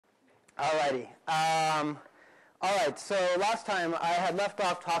Alrighty. All right, so last time I had left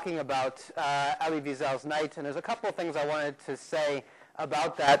off talking about Elie Wiesel's Night, and there's a couple of things I wanted to say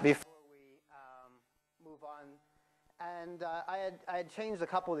about that before we move on. And I had changed a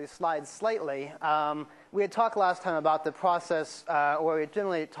couple of these slides slightly. We had talked last time about the process, or we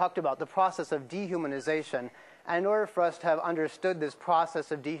generally talked about the process of dehumanization. And in order for us to have understood this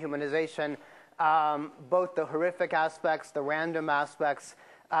process of dehumanization, both the horrific aspects, the random aspects,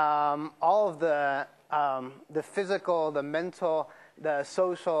 all of the physical, the mental, the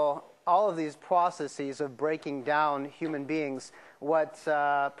social, all of these processes of breaking down human beings, what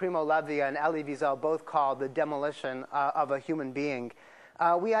Primo Levi and Elie Wiesel both call the demolition of a human being.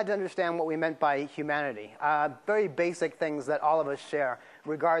 We had to understand what we meant by humanity. Very basic things that all of us share,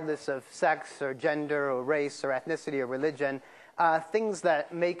 regardless of sex or gender or race or ethnicity or religion, things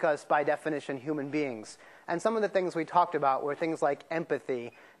that make us, by definition, human beings. And some of the things we talked about were things like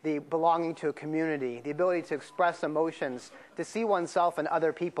empathy, the belonging to a community, the ability to express emotions, to see oneself and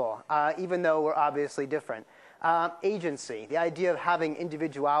other people, even though we're obviously different. Agency, the idea of having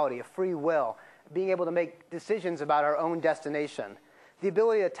individuality, a free will, being able to make decisions about our own destination. The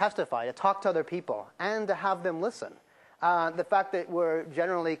ability to testify, to talk to other people, and to have them listen. The fact that we're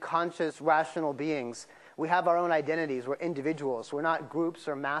generally conscious, rational beings. We have our own identities. We're individuals. We're not groups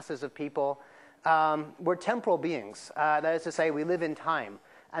or masses of people. We're temporal beings. That is to say, we live in time.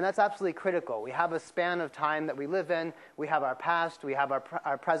 And that's absolutely critical. We have a span of time that we live in. We have our past. We have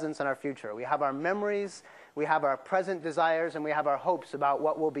our present and our future. We have our memories. We have our present desires. And we have our hopes about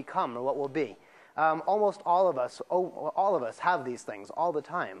what will become or what will be. Almost all of us have these things all the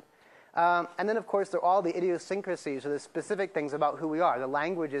time. And then, of course, there are all the idiosyncrasies or the specific things about who we are, the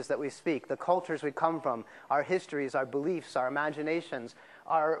languages that we speak, the cultures we come from, our histories, our beliefs, our imaginations,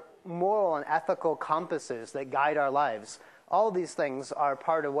 our moral and ethical compasses that guide our lives. All of these things are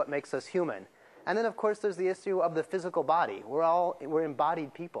part of what makes us human. And then, of course, there's the issue of the physical body. We're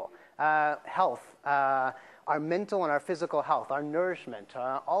embodied people. Health, our mental and our physical health, our nourishment,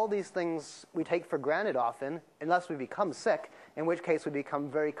 all these things we take for granted often, unless we become sick, in which case we become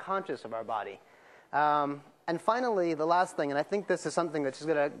very conscious of our body. And finally, the last thing, and I think this is something that's just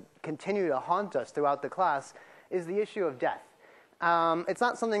going to continue to haunt us throughout the class, is the issue of death. It's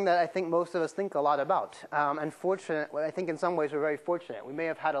not something that I think most of us think a lot about. I think in some ways we're very fortunate. We may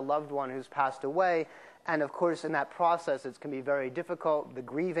have had a loved one who's passed away, and of course in that process it can be very difficult, the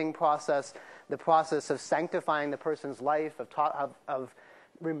grieving process, the process of sanctifying the person's life, of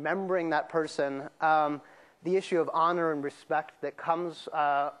remembering that person, the issue of honor and respect that comes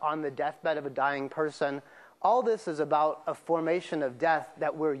on the deathbed of a dying person. All this is about a formation of death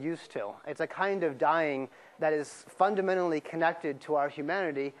that we're used to. It's a kind of dying that is fundamentally connected to our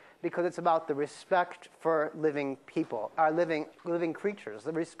humanity because it's about the respect for living people, our living creatures,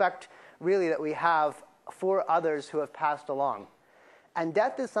 the respect really that we have for others who have passed along. And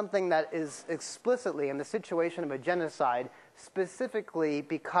death is something that is explicitly, in the situation of a genocide, specifically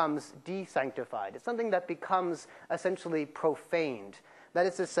becomes desanctified. It's something that becomes essentially profaned. That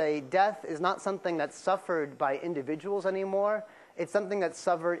is to say, death is not something that's suffered by individuals anymore. It's something that's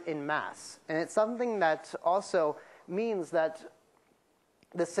suffered in mass. And it's something that also means that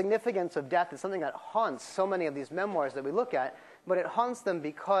the significance of death is something that haunts so many of these memoirs that we look at, but it haunts them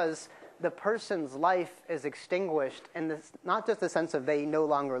because the person's life is extinguished, and not just the sense of they no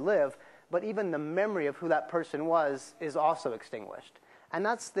longer live, but even the memory of who that person was is also extinguished. And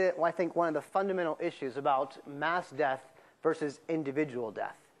that's, I think, one of the fundamental issues about mass death versus individual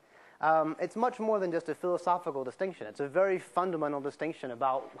death. It's much more than just a philosophical distinction. It's a very fundamental distinction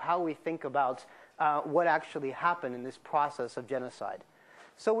about how we think about what actually happened in this process of genocide.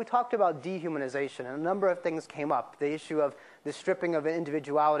 So we talked about dehumanization, and a number of things came up. The issue of the stripping of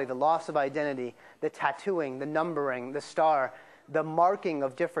individuality, the loss of identity, the tattooing, the numbering, the star, the marking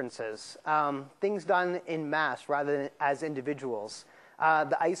of differences, things done in mass rather than as individuals,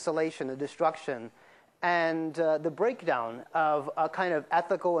 the isolation, the destruction, and the breakdown of a kind of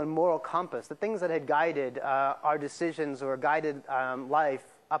ethical and moral compass, the things that had guided our decisions or guided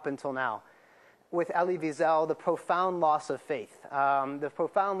life up until now. With Elie Wiesel, the profound loss of faith. And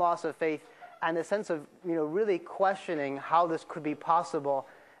the sense of really questioning how this could be possible,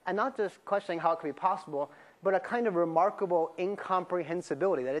 and not just questioning how it could be possible, but a kind of remarkable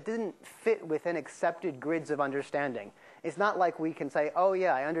incomprehensibility, that it didn't fit within accepted grids of understanding. It's not like we can say, oh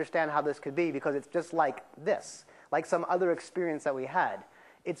yeah, I understand how this could be because it's just like this, like some other experience that we had.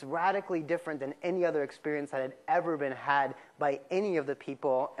 It's radically different than any other experience that had ever been had by any of the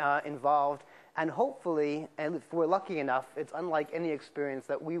people involved. And hopefully, and if we're lucky enough, it's unlike any experience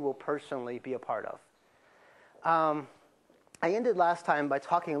that we will personally be a part of. I ended last time by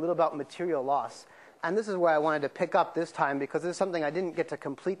talking a little about material loss. And this is where I wanted to pick up this time because this is something I didn't get to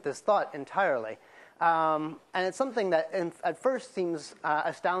complete this thought entirely. And it's something that at first seems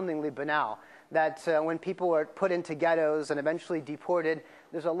astoundingly banal, that when people were put into ghettos and eventually deported,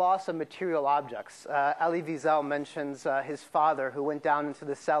 there's a loss of material objects. Elie Wiesel mentions his father who went down into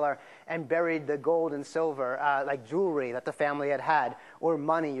the cellar and buried the gold and silver, like jewelry that the family had had, or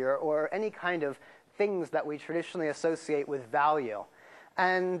money, or any kind of things that we traditionally associate with value.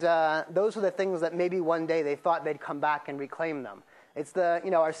 And those are the things that maybe one day they thought they'd come back and reclaim them. It's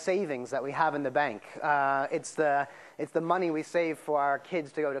our savings that we have in the bank. It's the money we save for our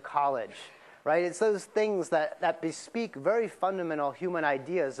kids to go to college, right? It's those things that bespeak very fundamental human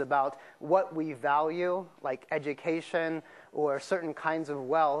ideas about what we value, like education or certain kinds of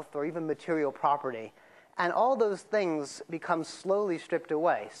wealth or even material property. And all those things become slowly stripped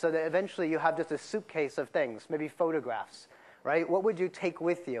away so that eventually you have just a suitcase of things, maybe photographs, right? What would you take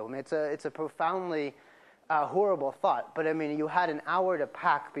with you? I mean, it's a profoundly horrible thought, but I mean, you had an hour to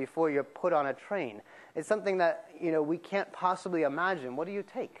pack before you're put on a train. It's something that, we can't possibly imagine. What do you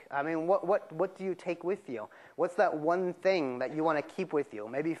take? I mean, what do you take with you? What's that one thing that you want to keep with you?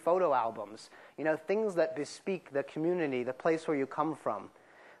 Maybe photo albums, things that bespeak the community, the place where you come from.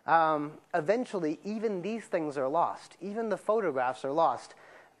 Eventually, even these things are lost. Even the photographs are lost.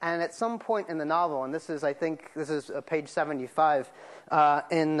 And at some point in the novel, and I think this is page 75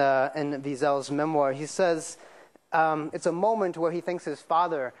 in Wiesel's memoir, he says it's a moment where he thinks his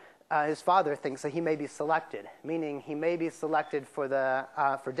father thinks that he may be selected, meaning he may be selected for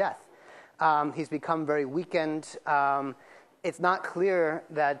death. He's become very weakened. It's not clear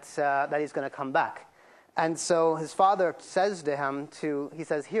that he's going to come back. And so his father says to him, he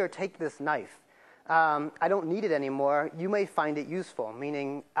says, "Here, take this knife. I don't need it anymore. You may find it useful,"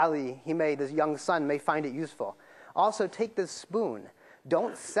 meaning Elie, this young son, may find it useful. "Also, take this spoon.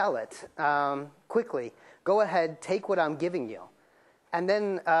 Don't sell it quickly. Go ahead, take what I'm giving you." And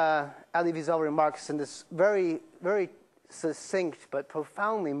then Elie Wiesel remarks in this very, very succinct but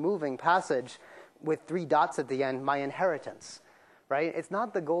profoundly moving passage with 3 dots at the end, "my inheritance." Right? It's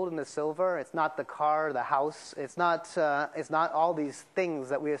not the gold and the silver. It's not the car, the house. It's not all these things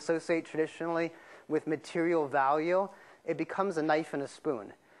that we associate traditionally with material value. It becomes a knife and a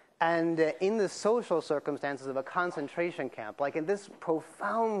spoon. And in the social circumstances of a concentration camp, like in this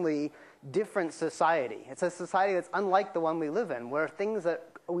profoundly different society, it's a society that's unlike the one we live in, where things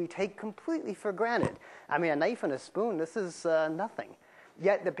that we take completely for granted. I mean, a knife and a spoon, this is nothing.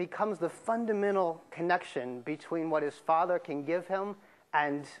 Yet it becomes the fundamental connection between what his father can give him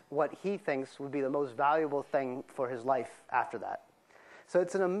and what he thinks would be the most valuable thing for his life after that. So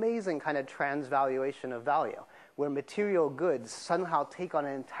it's an amazing kind of transvaluation of value, where material goods somehow take on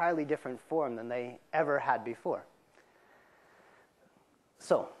an entirely different form than they ever had before.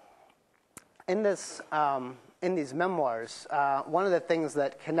 So, in these memoirs, one of the things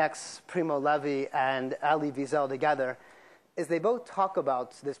that connects Primo Levi and Elie Wiesel together is they both talk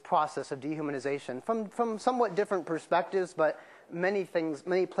about this process of dehumanization from somewhat different perspectives, but many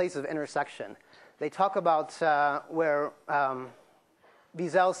places of intersection. They talk about where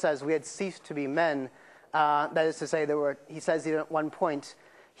Wiesel says we had ceased to be men. That is to say, he says at one point,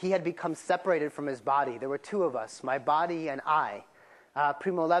 he had become separated from his body. There were 2 of us, my body and I.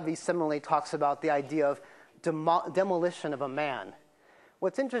 Primo Levi similarly talks about the idea of demolition of a man.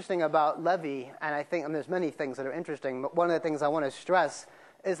 What's interesting about Levi, and there's many things that are interesting, but one of the things I want to stress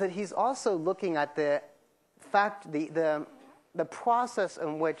is that he's also looking at the fact, the process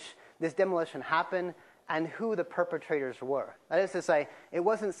in which this demolition happened and who the perpetrators were. That is to say, it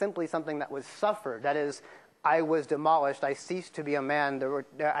wasn't simply something that was suffered. That is, I was demolished, I ceased to be a man,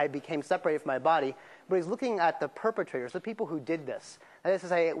 I became separated from my body. But he's looking at the perpetrators, the people who did this. That is to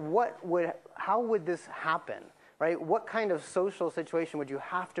say, how would this happen? Right? What kind of social situation would you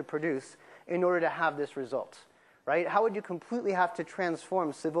have to produce in order to have this result? Right? How would you completely have to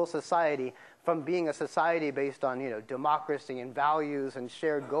transform civil society from being a society based on, democracy and values and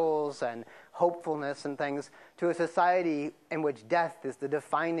shared goals and hopefulness and things to a society in which death is the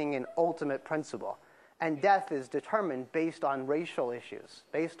defining and ultimate principle? And death is determined based on racial issues,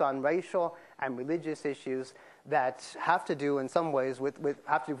 based on racial and religious issues that have to do in some ways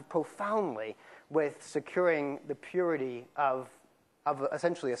have to do profoundly with securing the purity of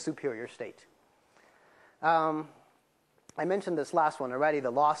essentially a superior state. I mentioned this last one already,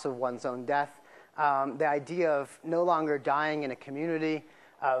 the loss of one's own death, the idea of no longer dying in a community,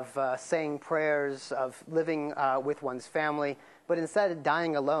 of saying prayers, of living with one's family, but instead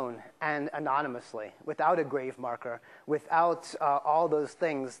dying alone and anonymously, without a grave marker, without all those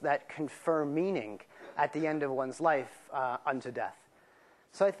things that confer meaning at the end of one's life unto death.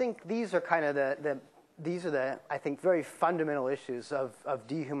 So I think these are kind of the I think very fundamental issues of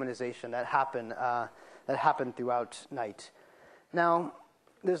dehumanization that happen throughout Night. Now,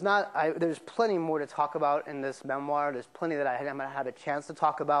 there's plenty more to talk about in this memoir. There's plenty that I haven't had a chance to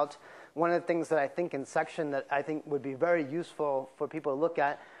talk about. One of the things that I think in section that I think would be very useful for people to look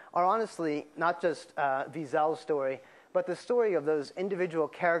at are honestly not just Wiesel's story, but the story of those individual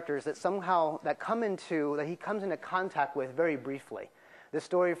characters that he comes into contact with very briefly. The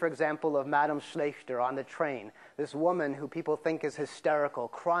story, for example, of Madame Schlechter on the train, this woman who people think is hysterical,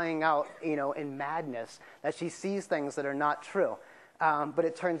 crying out, in madness that she sees things that are not true. But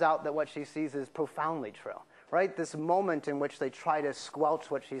it turns out that what she sees is profoundly true, right? This moment in which they try to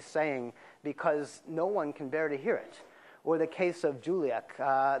squelch what she's saying because no one can bear to hear it. Or the case of Juliek,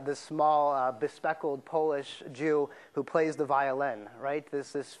 the small, bespectacled Polish Jew who plays the violin, right?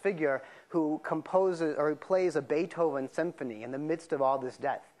 This figure who composes or who plays a Beethoven symphony in the midst of all this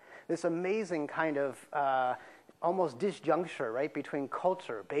death. This amazing kind of almost disjuncture, right, between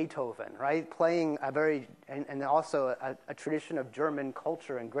culture, Beethoven, right, playing and also a tradition of German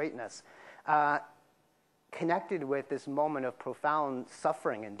culture and greatness, connected with this moment of profound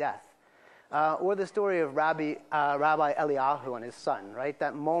suffering and death. Or the story of Rabbi Eliyahu and his son, right?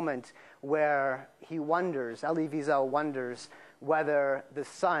 That moment where Elie Wiesel wonders whether the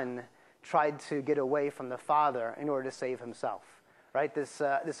son tried to get away from the father in order to save himself, right? This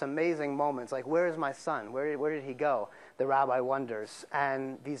amazing moment. It's like, where is my son? Where did he go? The rabbi wonders.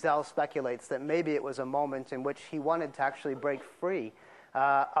 And Wiesel speculates that maybe it was a moment in which he wanted to actually break free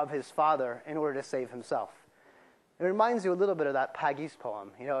of his father in order to save himself. It reminds you a little bit of that Pagis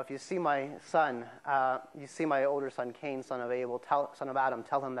poem. If you see my son, you see my older son Cain, son of Abel, son of Adam,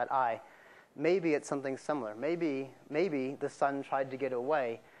 tell him that maybe it's something similar. Maybe the son tried to get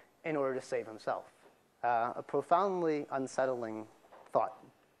away in order to save himself. A profoundly unsettling thought.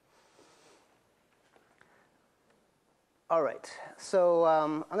 All right, so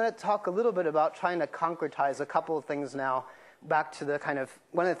I'm going to talk a little bit about trying to concretize a couple of things now back to the kind of,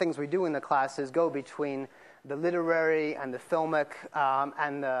 one of the things we do in the class is go between the literary and the filmic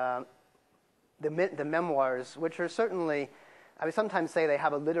and the memoirs, which are certainly, I would sometimes say they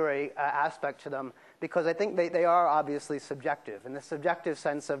have a literary aspect to them because I think they are obviously subjective, in the subjective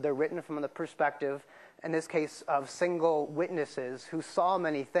sense of they're written from the perspective, in this case, of single witnesses who saw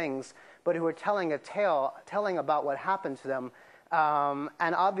many things, but who are telling a tale, telling about what happened to them.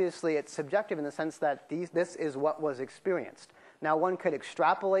 And obviously it's subjective in the sense that this is what was experienced. Now, one could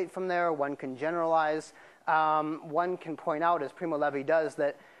extrapolate from there, one can generalize, one can point out, as Primo Levi does,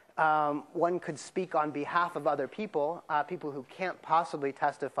 that one could speak on behalf of other people, people who can't possibly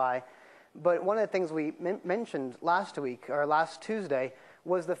testify. But one of the things we mentioned last week, or last Tuesday,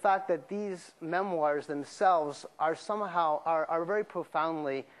 was the fact that these memoirs themselves are somehow, are very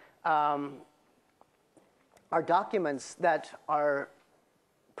profoundly, are documents that are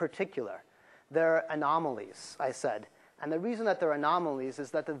particular. They're anomalies, I said. And the reason that they're anomalies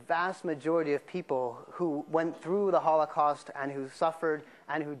is that the vast majority of people who went through the Holocaust and who suffered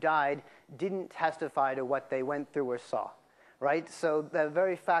and who died didn't testify to what they went through or saw, right? So the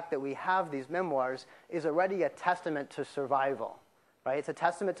very fact that we have these memoirs is already a testament to survival, right? It's a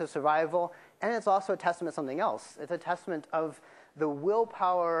testament to survival, and it's also a testament to something else. It's a testament of the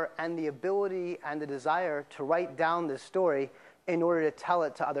willpower and the ability and the desire to write down this story in order to tell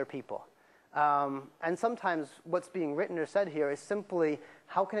it to other people. And sometimes what's being written or said here is simply,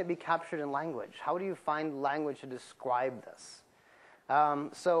 how can it be captured in language? How do you find language to describe this?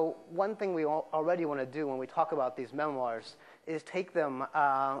 So one thing we already want to do when we talk about these memoirs is take them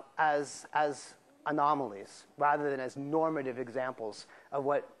as anomalies rather than as normative examples of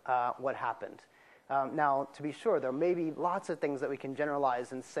what happened. Now, to be sure, there may be lots of things that we can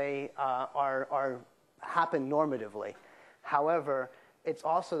generalize and say happen normatively. However, it's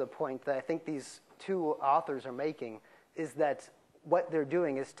also the point that I think these two authors are making is that what they're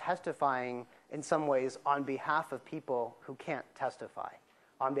doing is testifying in some ways on behalf of people who can't testify,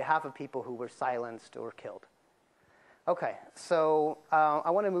 on behalf of people who were silenced or killed. Okay, so I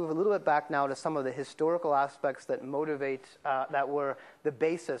want to move a little bit back now to some of the historical aspects that motivate, that were the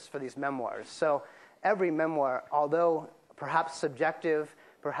basis for these memoirs. So every memoir, although perhaps subjective,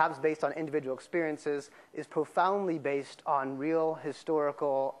 perhaps based on individual experiences, is profoundly based on real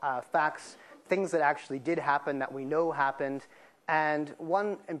historical facts, things that actually did happen, that we know happened. And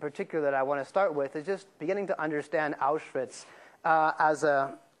one in particular that I want to start with is just beginning to understand Auschwitz as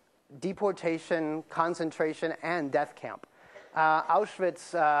a deportation, concentration, and death camp.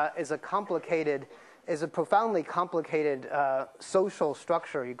 Auschwitz is a profoundly complicated social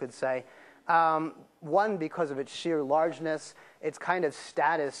structure, you could say, One, because of its sheer largeness, its kind of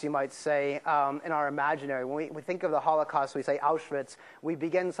status, you might say, in our imaginary. When we think of the Holocaust, we say Auschwitz, we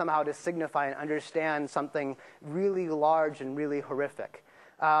begin somehow to signify and understand something really large and really horrific.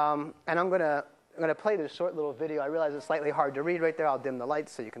 And I'm going to play this short little video. I realize it's slightly hard to read right there. I'll dim the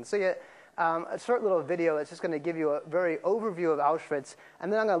lights so you can see it. A short little video that's just going to give you a very overview of Auschwitz,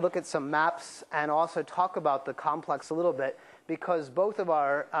 and then I'm going to look at some maps and also talk about the complex a little bit, because both of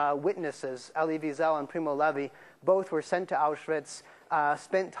our witnesses, Elie Wiesel and Primo Levi, both were sent to Auschwitz,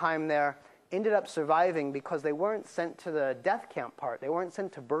 spent time there, ended up surviving because they weren't sent to the death camp part. They weren't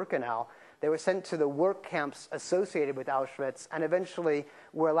sent to Birkenau. They were sent to the work camps associated with Auschwitz and eventually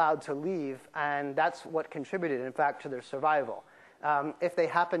were allowed to leave, and that's what contributed, in fact, to their survival. If they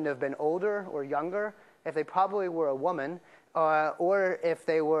happened to have been older or younger, if they probably were a woman, or if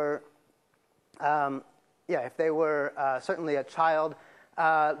they were, certainly a child,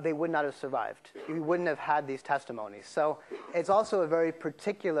 they would not have survived. We wouldn't have had these testimonies. So it's also a very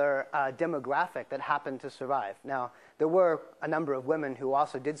particular demographic that happened to survive. Now, there were a number of women who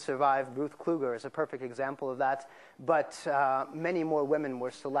also did survive. Ruth Kluger is a perfect example of that. But many more women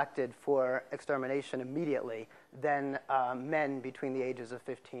were selected for extermination immediately than men between the ages of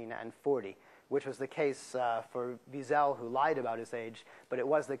 15 and 40, which was the case for Wiesel, who lied about his age, but it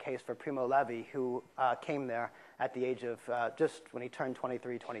was the case for Primo Levi, who came there at the age of just when he turned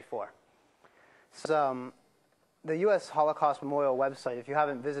 23, 24. So the U.S. Holocaust Memorial website, if you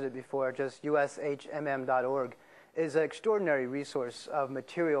haven't visited before, just ushmm.org, is an extraordinary resource of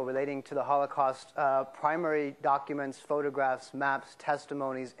material relating to the Holocaust, primary documents, photographs, maps,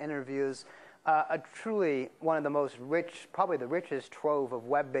 testimonies, interviews, truly one of the most rich, probably the richest trove of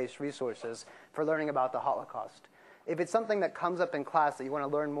web-based resources for learning about the Holocaust. If it's something that comes up in class that you want to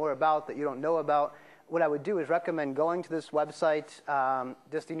learn more about, that you don't know about, what I would do is recommend going to this website.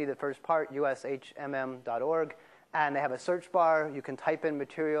 Just you need the first part, ushmm.org, and they have a search bar. You can type in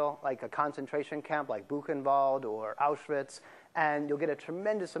material like a concentration camp like Buchenwald or Auschwitz, and you'll get a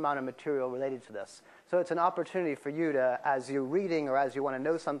tremendous amount of material related to this. So it's an opportunity for you to, as you're reading or as you want to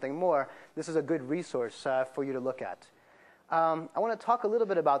know something more, this is a good resource for you to look at. I want to talk a little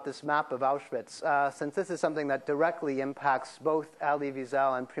bit about this map of Auschwitz, since this is something that directly impacts both Elie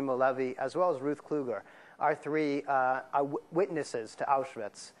Wiesel and Primo Levi, as well as Ruth Kluger, our three witnesses to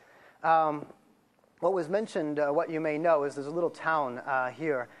Auschwitz. What was mentioned, what you may know, is there's a little town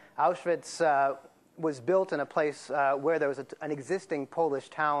here. Auschwitz was built in a place where there was an existing Polish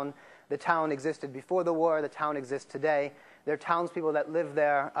town. The town existed before the war. The town exists today. There are townspeople that live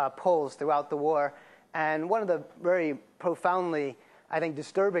there, Poles, throughout the war. And one of the very profoundly, I think,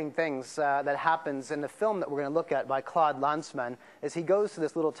 disturbing things that happens in the film that we're going to look at by Claude Lanzmann is he goes to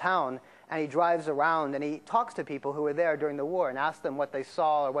this little town and he drives around and he talks to people who were there during the war and asks them what they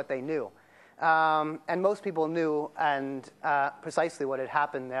saw or what they knew. And most people knew precisely what had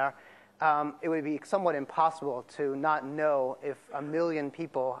happened there. It would be somewhat impossible to not know if 1 million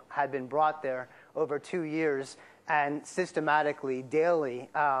people had been brought there over 2 years and systematically, daily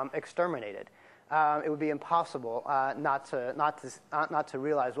exterminated. It would be impossible not to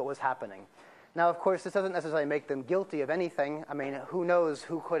realize what was happening. Now, of course, this doesn't necessarily make them guilty of anything. I mean, who knows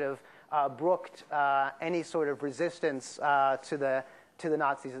who could have brooked any sort of resistance to the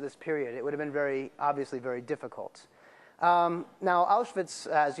Nazis at this period. It would have been obviously very difficult. Now, Auschwitz,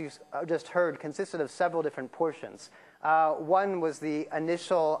 as you just heard, consisted of several different portions. One was the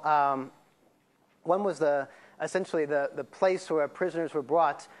initial, essentially the place where prisoners were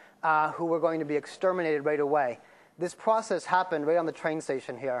brought who were going to be exterminated right away. This process happened right on the train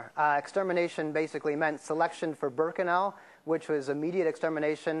station here. Extermination basically meant selection for Birkenau, which was immediate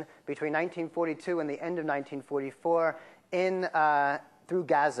extermination between 1942 and the end of 1944 through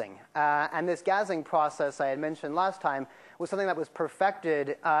gassing. And this gassing process I had mentioned last time was something that was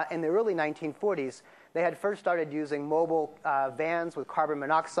perfected in the early 1940s. They had first started using mobile vans with carbon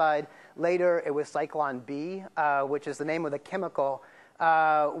monoxide. Later, it was Cyclone B, which is the name of the chemical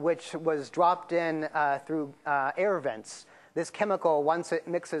which was dropped in through air vents. This chemical, once it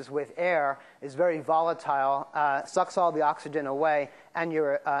mixes with air, is very volatile, sucks all the oxygen away, and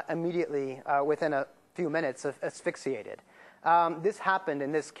you're immediately, within a few minutes, asphyxiated. This happened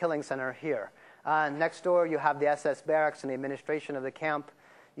in this killing center here. Next door, you have the SS barracks and the administration of the camp.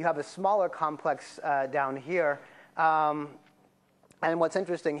 You have a smaller complex down here. And what's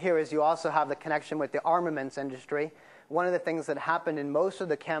interesting here is you also have the connection with the armaments industry. One of the things that happened in most of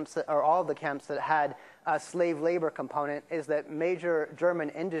the camps, or all of the camps that had a slave labor component, is that major German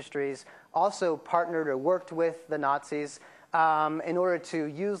industries also partnered or worked with the Nazis in order to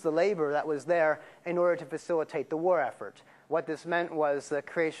use the labor that was there in order to facilitate the war effort. What this meant was the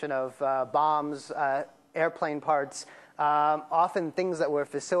creation of bombs, airplane parts, often things that were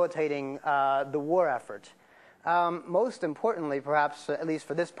facilitating the war effort. Most importantly, perhaps, at least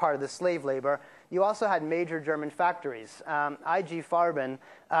for this part of the slave labor, you also had major German factories. IG Farben,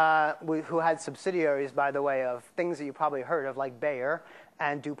 who had subsidiaries, by the way, of things that you probably heard of, like Bayer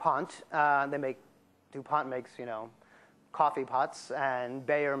and DuPont. DuPont makes, coffee pots, and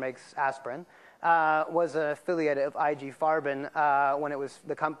Bayer makes aspirin. Was an affiliate of IG Farben when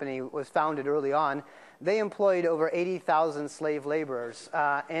the company was founded early on. They employed over 80,000 slave laborers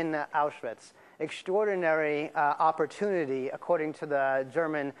in Auschwitz. Extraordinary opportunity, according to the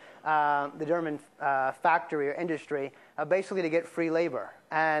German factory or industry, basically to get free labor.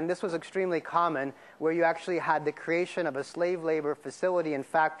 And this was extremely common, where you actually had the creation of a slave labor facility and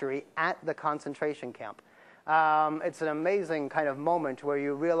factory at the concentration camp. It's an amazing kind of moment where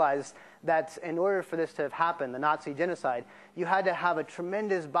you realize that in order for this to have happened, the Nazi genocide, you had to have a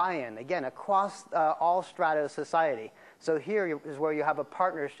tremendous buy-in, again, across all strata of society. So here is where you have a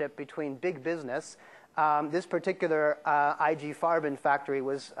partnership between big business. This particular IG Farben factory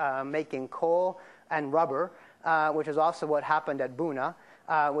was making coal and rubber, which is also what happened at Buna,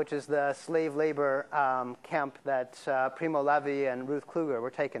 which is the slave labor camp that Primo Levi and Ruth Kluger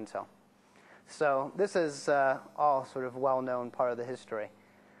were taken to. So this is all sort of well-known part of the history.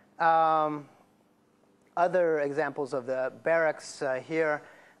 Other examples of the barracks here.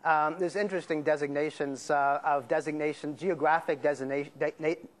 There's interesting designations geographic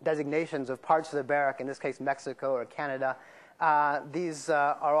designations of parts of the barrack, in this case Mexico or Canada. These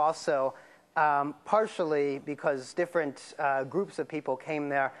are also partially because different groups of people came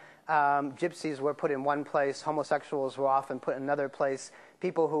there. Gypsies were put in one place, homosexuals were often put in another place,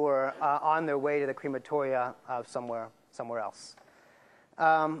 people who were on their way to the crematoria somewhere else.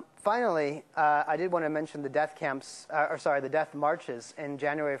 Finally, I did want to mention the death camps, the death marches in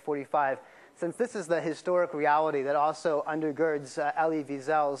January of 45, since this is the historic reality that also undergirds Elie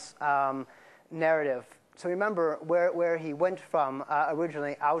Wiesel's narrative. So remember where he went from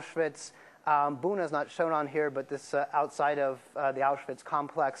originally, Auschwitz. Buna is not shown on here, but this outside of the Auschwitz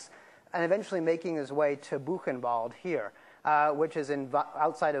complex, and eventually making his way to Buchenwald here, which is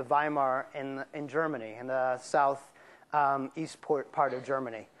outside of Weimar in Germany, in the east part of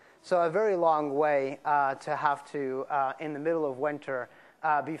Germany. So a very long way to have to, in the middle of winter,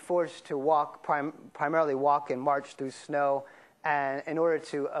 be forced to primarily walk and march through snow, and in order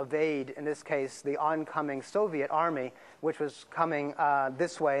to evade, in this case, the oncoming Soviet army, which was coming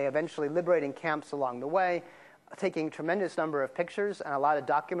this way, eventually liberating camps along the way, taking a tremendous number of pictures, and a lot of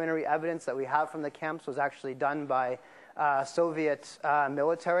documentary evidence that we have from the camps was actually done by Soviet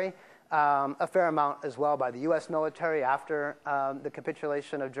military. A fair amount as well by the U.S. military after the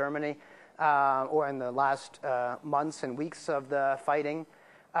capitulation of Germany, or in the last months and weeks of the fighting.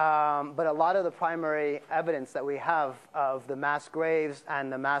 But a lot of the primary evidence that we have of the mass graves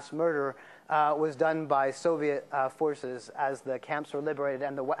and the mass murder was done by Soviet forces as the camps were liberated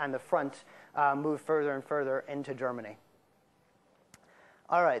and the front moved further and further into Germany.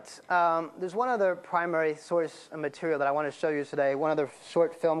 All right. There's one other primary source of material that I want to show you today, one other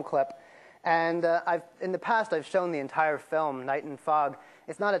short film clip. And in the past, I've shown the entire film, Night and Fog.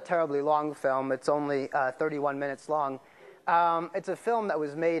 It's not a terribly long film. It's only 31 minutes long. It's a film that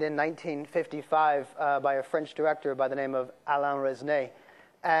was made in 1955 by a French director by the name of Alain Resnais.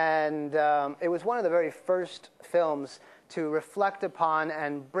 And it was one of the very first films to reflect upon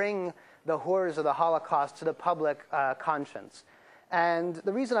and bring the horrors of the Holocaust to the public conscience. And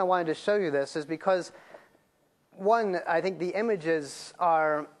the reason I wanted to show you this is because, one, I think the images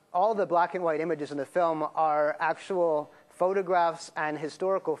are, all the black and white images in the film are actual photographs and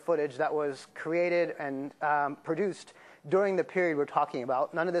historical footage that was created and produced during the period we're talking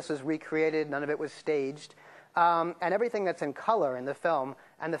about. None of this was recreated, none of it was staged. And everything that's in color in the film,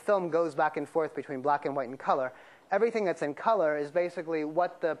 and the film goes back and forth between black and white and color, everything that's in color is basically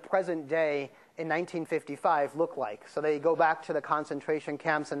what the present day in 1955 looked like. So they go back to the concentration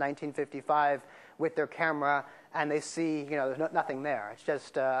camps in 1955 with their camera, and they see, there's nothing there. It's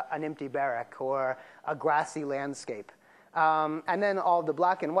just an empty barrack or a grassy landscape. And then all the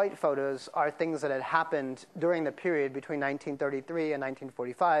black and white photos are things that had happened during the period between 1933 and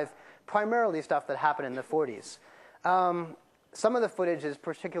 1945, primarily stuff that happened in the 40s. Some of the footage is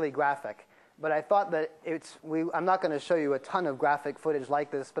particularly graphic, but I thought that I'm not going to show you a ton of graphic footage like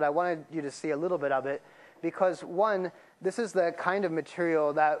this, but I wanted you to see a little bit of it because, one, this is the kind of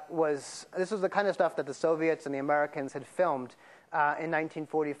material this was the kind of stuff that the Soviets and the Americans had filmed in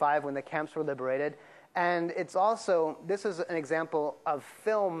 1945 when the camps were liberated. And it's also, this is an example of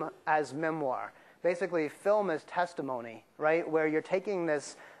film as memoir. basically film as testimony, right? Where you're taking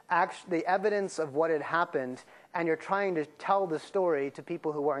the evidence of what had happened, and you're trying to tell the story to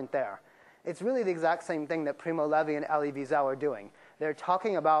people who weren't there. It's really the exact same thing that Primo Levi and Elie Wiesel are doing. They're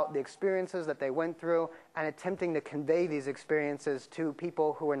talking about the experiences that they went through and attempting to convey these experiences to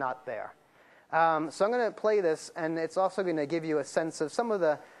people who were not there. So I'm going to play this, and it's also going to give you a sense of some of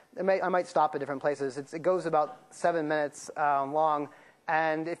the... I might stop at different places. It goes about 7 minutes long,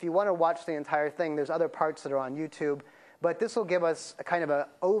 and if you want to watch the entire thing, there's other parts that are on YouTube. But this will give us a kind of an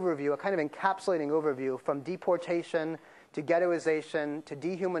overview, a kind of encapsulating overview from deportation to ghettoization to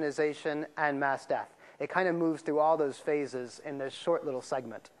dehumanization and mass death. It kind of moves through all those phases in this short little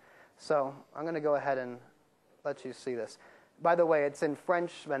segment. So I'm going to go ahead and let you see this. By the way, it's in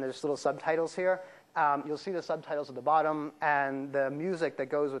French, and there's little subtitles here. You'll see the subtitles at the bottom, and the music that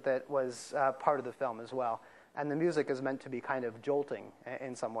goes with it was part of the film as well. And the music is meant to be kind of jolting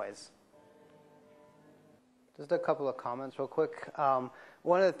in some ways. Just a couple of comments real quick.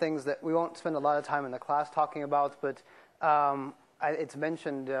 One of the things that we won't spend a lot of time in the class talking about, but it's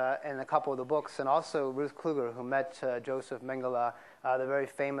mentioned in a couple of the books, and also Ruth Kluger, who met Joseph Mengele, the very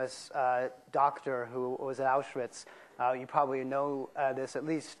famous doctor who was at Auschwitz. You probably know this, at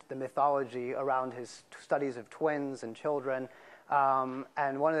least the mythology around his studies of twins and children.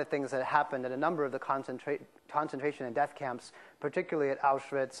 And one of the things that happened at a number of the concentration and death camps, particularly at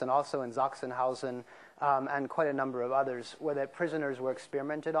Auschwitz and also in Sachsenhausen, and quite a number of others, where that prisoners were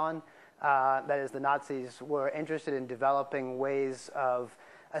experimented on. That is, the Nazis were interested in developing ways of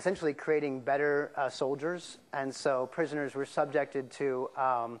essentially creating better soldiers. And so prisoners were subjected to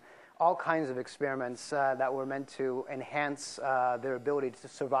all kinds of experiments that were meant to enhance their ability to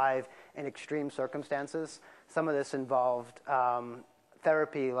survive in extreme circumstances. Some of this involved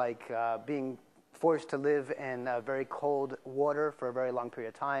therapy, like being forced to live in very cold water for a very long period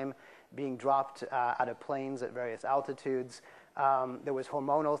of time, being dropped out of planes at various altitudes. There was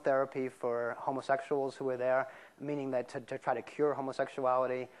hormonal therapy for homosexuals who were there, meaning that to try to cure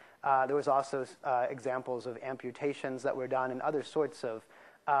homosexuality. There was also examples of amputations that were done and other sorts of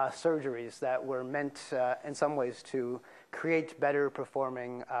surgeries that were meant in some ways to create better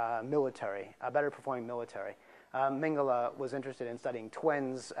performing military. Mengele was interested in studying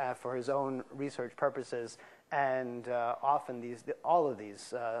twins for his own research purposes, and often all of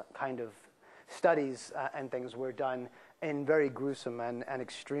these kind of studies and things were done in very gruesome and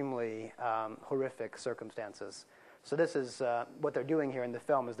extremely horrific circumstances. So this is what they're doing here in the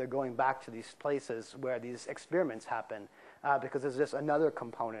film, is they're going back to these places where these experiments happen, because it's just another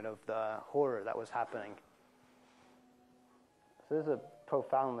component of the horror that was happening. So this is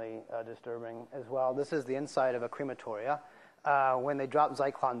profoundly disturbing as well. This is the inside of a crematoria. When they dropped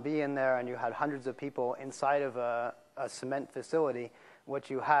Zyklon B in there and you had hundreds of people inside of a cement facility,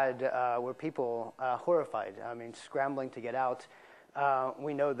 what you had were people horrified, scrambling to get out.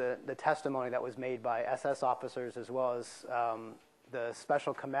 We know the testimony that was made by SS officers as well as the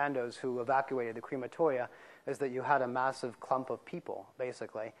special commandos who evacuated the crematoria is that you had a massive clump of people,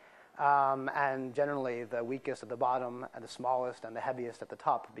 basically. And generally the weakest at the bottom and the smallest and the heaviest at the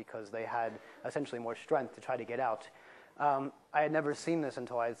top, because they had essentially more strength to try to get out. I had never seen this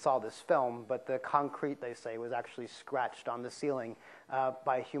until I saw this film, but the concrete, they say, was actually scratched on the ceiling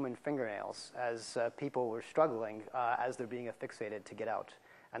by human fingernails as people were struggling as they're being asphyxiated to get out.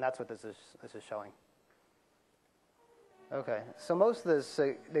 And that's what this is showing. Okay, so most of this,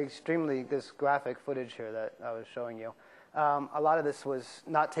 this graphic footage here that I was showing you, a lot of this was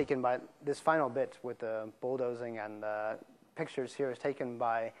not taken by, this final bit with the bulldozing and the pictures here is taken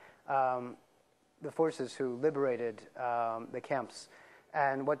by the forces who liberated the camps.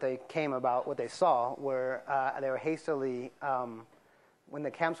 And what they saw were they were hastily, when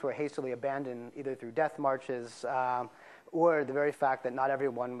the camps were hastily abandoned either through death marches or the very fact that not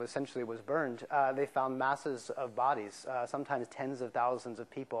everyone was burned, they found masses of bodies, sometimes tens of thousands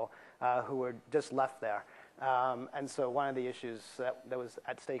of people who were just left there. And so one of the issues that was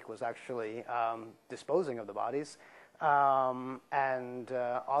at stake was actually disposing of the bodies, and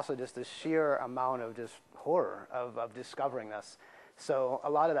also just the sheer amount of just horror of discovering this. So a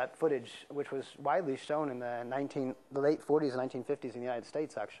lot of that footage, which was widely shown in the late 40s and 1950s in the United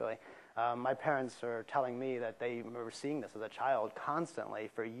States, actually, my parents are telling me that they were seeing this as a child constantly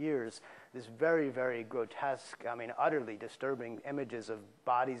for years, this very, very grotesque, utterly disturbing images of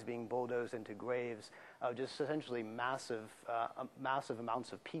bodies being bulldozed into graves, of just essentially massive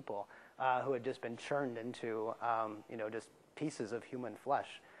amounts of people who had just been churned into, just pieces of human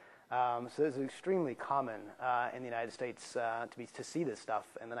flesh. So this is extremely common in the United States to see this stuff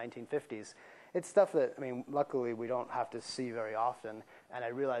in the 1950s. It's stuff that, luckily we don't have to see very often. And I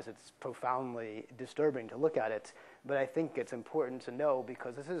realize it's profoundly disturbing to look at it, but I think it's important to know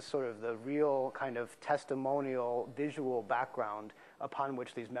because this is sort of the real kind of testimonial visual background upon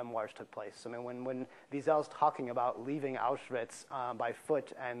which these memoirs took place. I mean, when Wiesel's talking about leaving Auschwitz by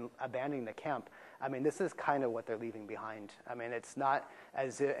foot and abandoning the camp, I mean, this is kind of what they're leaving behind. I mean, it's not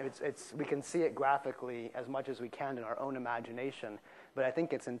as if we can see it graphically as much as we can in our own imagination, but I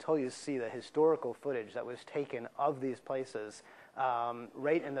think it's until you see the historical footage that was taken of these places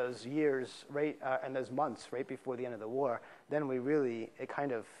right in those years, in those months, right before the end of the war, then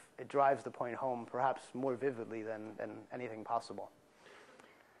it drives the point home perhaps more vividly than anything possible.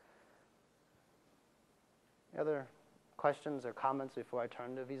 Any other questions or comments before I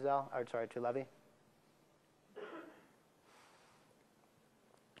turn to to Levi?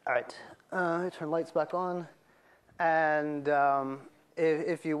 All right, I turn lights back on, and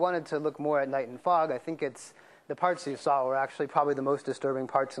if you wanted to look more at Night and Fog, I think the parts you saw were actually probably the most disturbing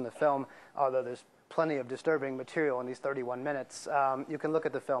parts in the film, although there's plenty of disturbing material in these 31 minutes. You can look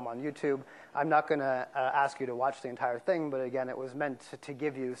at the film on YouTube. I'm not going to ask you to watch the entire thing, but again, it was meant to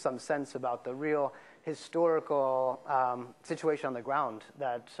give you some sense about the real historical situation on the ground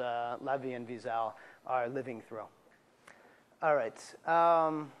that Levi and Wiesel are living through. All right,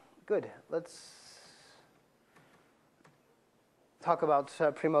 good. Let's talk about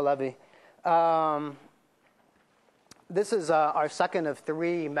Primo Levi. This is our second of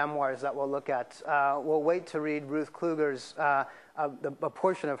three memoirs that we'll look at. We'll wait to read Ruth Kluger's, a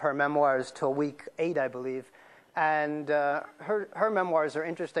portion of her memoirs till week 8, I believe. And her memoirs are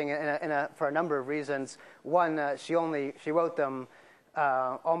interesting for a number of reasons. One, she wrote them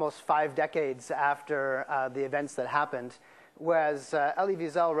almost 5 decades after the events that happened, whereas Elie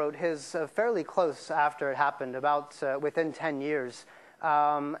Wiesel wrote his fairly close after it happened, about within 10 years.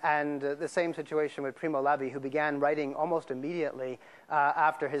 And the same situation with Primo Levi, who began writing almost immediately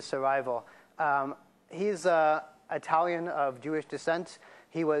after his survival. He's Italian of Jewish descent.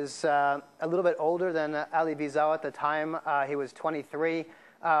 He was a little bit older than Elie Wiesel at the time. He was 23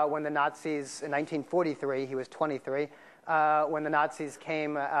 when the Nazis, in 1943, he was 23, when the Nazis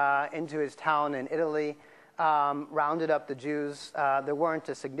came into his town in Italy, rounded up the Jews. There weren't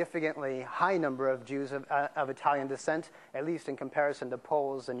a significantly high number of Jews of Italian descent, at least in comparison to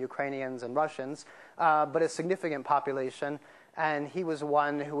Poles and Ukrainians and Russians, but a significant population. And he was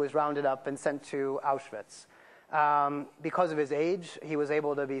one who was rounded up and sent to Auschwitz. Because of his age, he was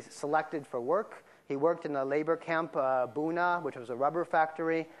able to be selected for work. He worked in a labor camp, Buna, which was a rubber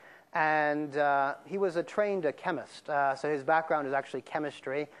factory, and he was a trained chemist. So his background is actually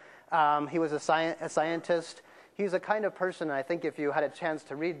chemistry. He was a scientist. He's a kind of person, I think if you had a chance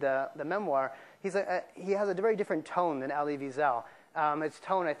to read the memoir, he has a very different tone than Elie Wiesel. Its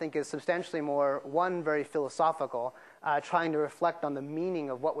tone, I think, is substantially more, one, very philosophical, trying to reflect on the meaning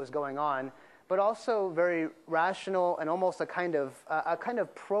of what was going on, but also very rational and almost a kind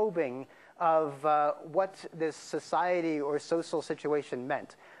of probing of what this society or social situation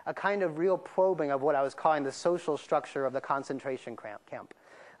meant, a kind of real probing of what I was calling the social structure of the concentration camp.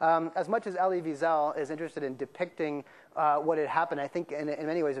 As much as Elie Wiesel is interested in depicting what had happened, I think in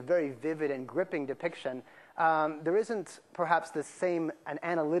many ways a very vivid and gripping depiction, there isn't perhaps the same an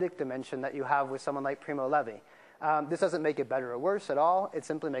analytic dimension that you have with someone like Primo Levi. This doesn't make it better or worse at all. It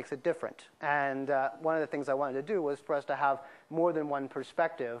simply makes it different. And one of the things I wanted to do was for us to have more than one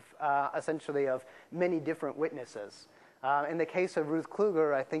perspective, essentially of many different witnesses. In the case of Ruth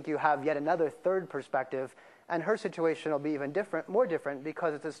Kluger, I think you have yet another third perspective, and her situation will be even more different,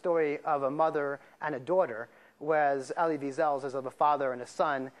 because it's a story of a mother and a daughter, whereas Elie Wiesel's is of a father and a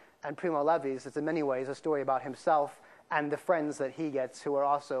son, and Primo Levi's is in many ways a story about himself and the friends that he gets, who are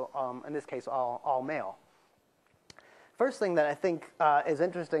also, in this case, all male. First thing that I think is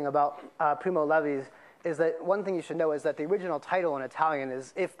interesting about Primo Levi's is that one thing you should know is that the original title in Italian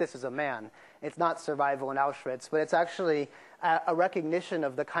is If This Is a Man. It's not Survival in Auschwitz, but it's actually a recognition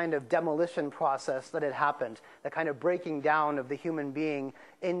of the kind of demolition process that had happened, the kind of breaking down of the human being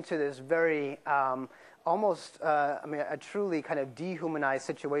into this very a truly kind of dehumanized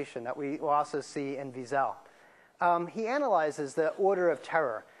situation that we will also see in Wiesel. He analyzes the order of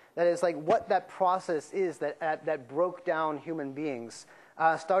terror. That is, like, what that process is that broke down human beings,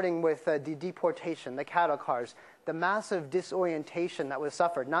 starting with the deportation, the cattle cars, the massive disorientation that was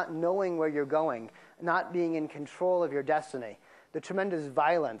suffered, not knowing where you're going, not being in control of your destiny, the tremendous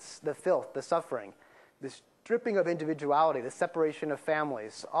violence, the filth, the suffering, the stripping of individuality, the separation of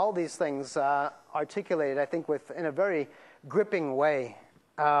families, all these things articulated, I think, in a very gripping way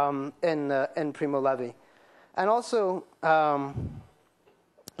in Primo Levi. And also,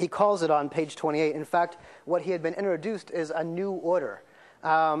 he calls it on page 28. In fact, what he had been introduced is a new order.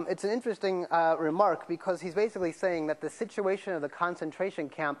 It's an interesting remark because he's basically saying that the situation of the concentration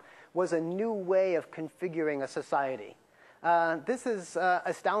camp was a new way of configuring a society. This is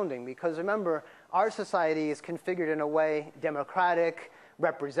astounding because, remember, our society is configured in a way democratic,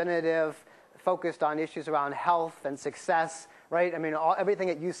 representative, focused on issues around health and success, right? I mean, everything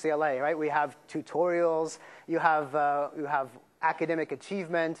at UCLA, right? We have tutorials, you have academic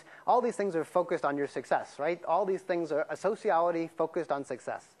achievement. All these things are focused on your success, right? All these things are a sociality focused on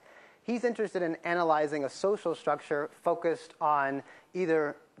success. He's interested in analyzing a social structure focused on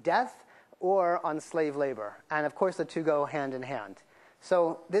either death or on slave labor. And of course, the two go hand in hand.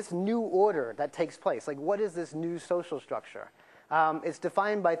 So this new order that takes place, like what is this new social structure? It's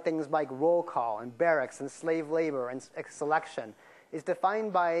defined by things like roll call and barracks and slave labor and selection. It's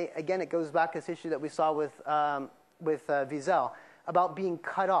defined by, again, it goes back to this issue that we saw with Wiesel, about being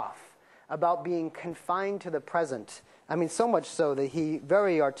cut off, about being confined to the present. I mean, so much so that he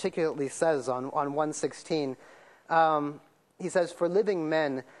very articulately says on 116, he says, for living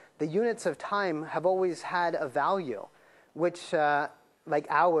men, the units of time have always had a value, which, like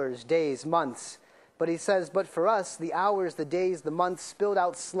hours, days, months. But he says, but for us, the hours, the days, the months spilled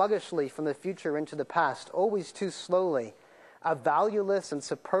out sluggishly from the future into the past, always too slowly, a valueless and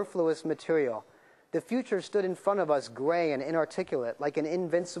superfluous material. The future stood in front of us gray and inarticulate, like an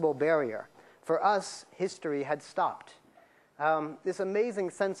invincible barrier. For us, history had stopped. This amazing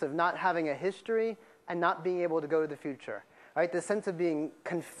sense of not having a history and not being able to go to the future. Right? The sense of being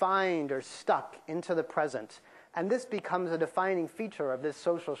confined or stuck into the present. And this becomes a defining feature of this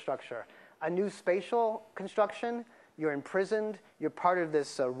social structure. A new spatial construction, you're imprisoned, you're part of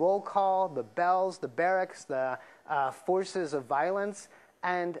this roll call, the bells, the barracks, the forces of violence,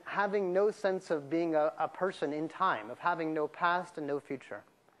 and having no sense of being a person in time, of having no past and no future.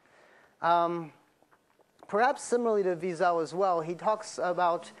 Perhaps similarly to Wiesel as well, he talks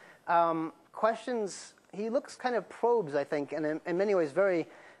about questions, he looks kind of probes, I think, and in many ways very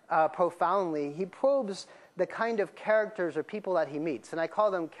profoundly. He probes the kind of characters or people that he meets. And I call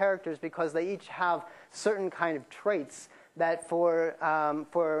them characters because they each have certain kind of traits that for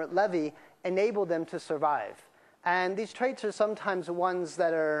Levi enable them to survive. And these traits are sometimes ones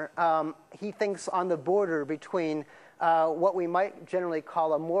that are, he thinks, on the border between what we might generally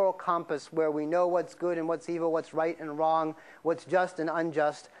call a moral compass, where we know what's good and what's evil, what's right and wrong, what's just and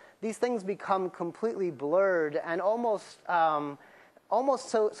unjust. These things become completely blurred and almost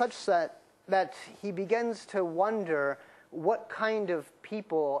such that he begins to wonder what kind of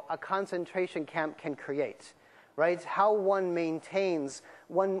people a concentration camp can create, right? How one maintains,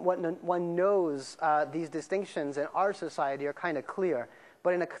 one knows these distinctions in our society are kind of clear,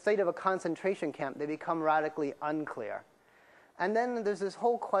 but in a state of a concentration camp, they become radically unclear. And then there's this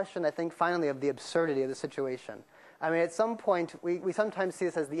whole question, I think, finally, of the absurdity of the situation. I mean, at some point, we sometimes see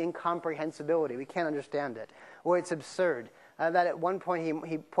this as the incomprehensibility. We can't understand it, or it's absurd. That at one point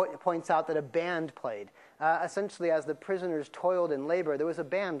he points out that a band played. Essentially, as the prisoners toiled in labor, there was a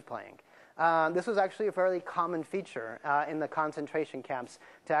band playing. This was actually a fairly common feature in the concentration camps,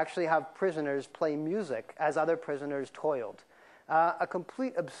 to actually have prisoners play music as other prisoners toiled. A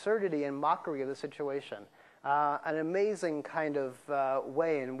complete absurdity and mockery of the situation. An amazing kind of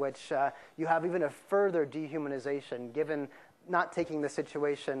way in which you have even a further dehumanization, given not taking the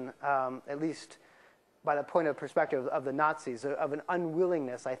situation, at least by the point of perspective of the Nazis, of an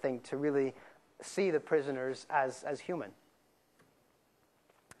unwillingness, I think, to really see the prisoners as human.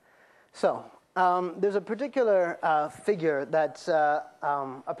 So there's a particular figure that's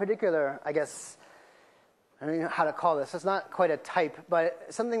a particular, I guess, I don't know how to call this. It's not quite a type, but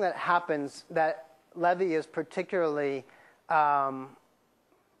something that happens that Levi is particularly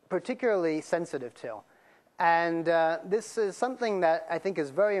sensitive to. And this is something that I think is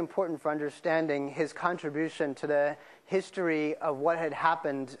very important for understanding his contribution to the history of what had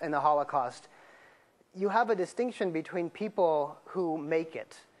happened in the Holocaust. You have a distinction between people who make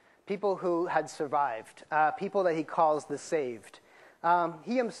it, people who had survived, people that he calls the saved.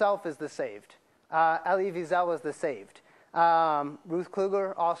 He himself is the saved. Elie Wiesel was the saved. Ruth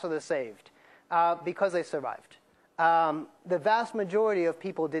Kluger, also the saved, because they survived. The vast majority of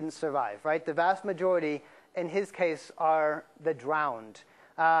people didn't survive, right? The vast majority, in his case, are the drowned,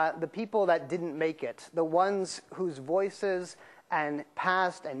 the people that didn't make it, the ones whose voices and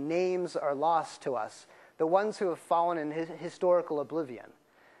past and names are lost to us, the ones who have fallen in historical oblivion.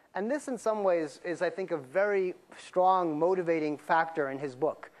 And this, in some ways, is, I think, a very strong motivating factor in his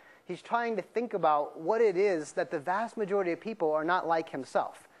book. He's trying to think about what it is that the vast majority of people are not like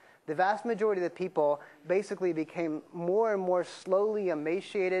himself. The vast majority of the people basically became more and more slowly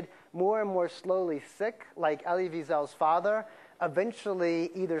emaciated, more and more slowly sick, like Elie Wiesel's father, eventually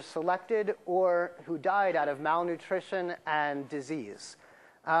either selected or who died out of malnutrition and disease.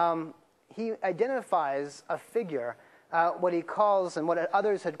 He identifies a figure, what he calls, and what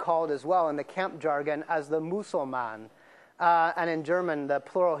others had called as well in the camp jargon, as the Musulman. And in German, the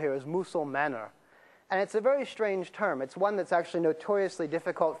plural here is Musulmaner. And it's a very strange term. It's one that's actually notoriously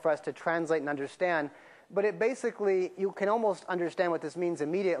difficult for us to translate and understand. But it basically, you can almost understand what this means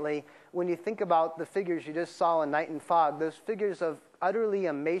immediately when you think about the figures you just saw in Night and Fog, those figures of utterly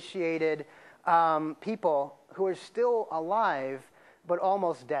emaciated people who are still alive but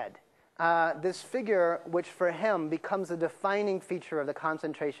almost dead. This figure, which for him becomes a defining feature of the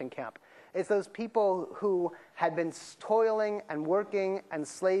concentration camp. It's those people who had been toiling and working and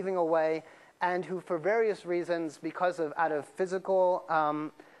slaving away, and who for various reasons, because of out of physical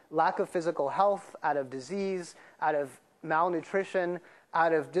lack of physical health, out of disease, out of malnutrition,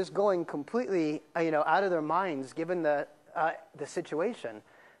 out of just going completely out of their minds given the situation,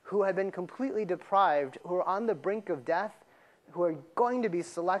 who had been completely deprived, who are on the brink of death, who are going to be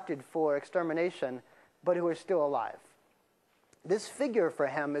selected for extermination, but who are still alive. This figure for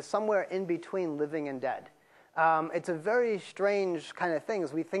him is somewhere in between living and dead. It's a very strange kind of thing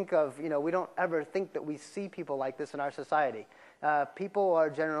as we think of, we don't ever think that we see people like this in our society. People are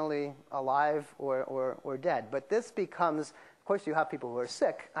generally alive or dead. But this becomes, of course you have people who are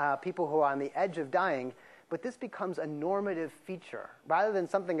sick, people who are on the edge of dying, but this becomes a normative feature. Rather than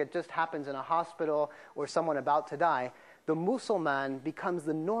something that just happens in a hospital or someone about to die, the Musulman becomes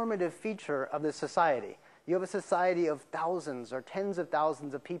the normative feature of this society. You have a society of thousands or tens of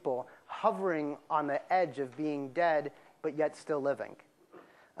thousands of people hovering on the edge of being dead, but yet still living.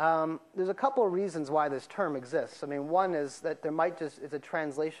 There's a couple of reasons why this term exists. I mean, one is that there is a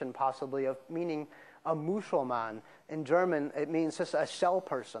translation possibly of meaning a Musulman. In German, it means just a shell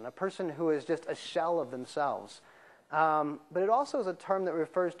person, a person who is just a shell of themselves. But it also is a term that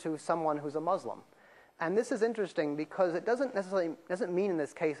refers to someone who's a Muslim. And this is interesting because it doesn't mean in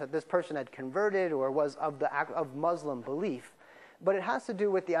this case that this person had converted or was of Muslim belief, but it has to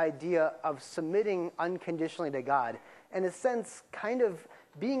do with the idea of submitting unconditionally to God. In a sense, kind of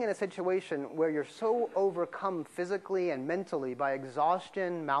being in a situation where you're so overcome physically and mentally by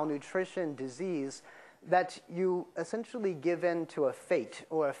exhaustion, malnutrition, disease, that you essentially give in to a fate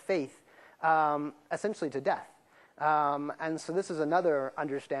or a faith, essentially to death. And so this is another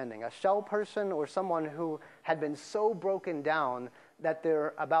understanding. A shell person or someone who had been so broken down that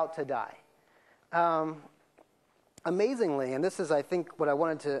they're about to die. Amazingly, and this is, I think, what I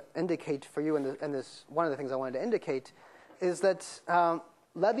wanted to indicate for you in this, one of the things I wanted to indicate, is that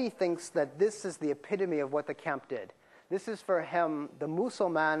Levy thinks that this is the epitome of what the camp did. This is for him, the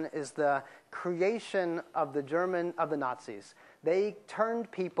Musulman is the creation of the Nazis. They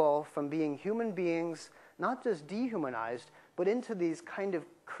turned people from being human beings, not just dehumanized, but into these kind of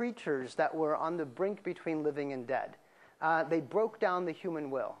creatures that were on the brink between living and dead. They broke down the human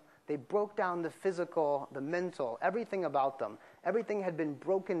will. They broke down the physical, the mental, everything about them. Everything had been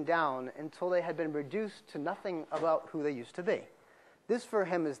broken down until they had been reduced to nothing about who they used to be. This for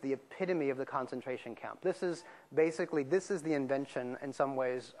him is the epitome of the concentration camp. This is the invention in some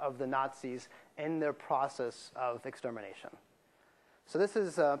ways of the Nazis in their process of extermination. So this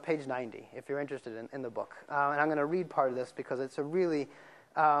is page 90, if you're interested in the book. And I'm going to read part of this because it's a really,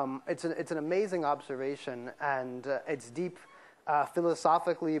 it's an amazing observation, and it's deep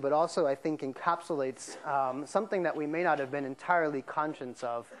philosophically, but also I think encapsulates something that we may not have been entirely conscious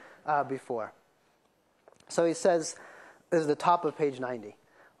of before. So he says, this is the top of page 90.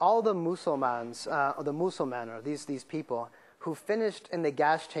 All the Musulmans, or the Musulmaner, these people who finished in the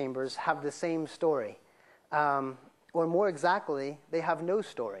gas chambers have the same story. Or more exactly, they have no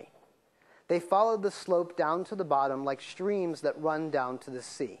story. They followed the slope down to the bottom like streams that run down to the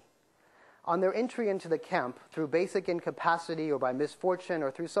sea. On their entry into the camp, through basic incapacity or by misfortune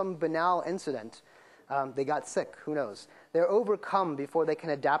or through some banal incident, they got sick, who knows. They're overcome before they can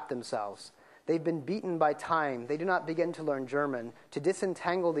adapt themselves. They've been beaten by time. They do not begin to learn German, to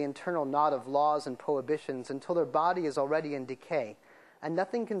disentangle the internal knot of laws and prohibitions until their body is already in decay, and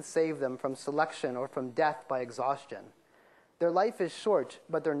nothing can save them from selection or from death by exhaustion. Their life is short,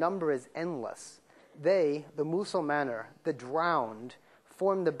 but their number is endless. They, the Musulmaner, the drowned,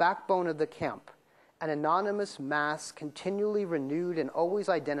 form the backbone of the camp, an anonymous mass continually renewed and always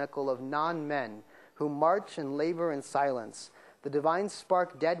identical of non-men who march and labor in silence, the divine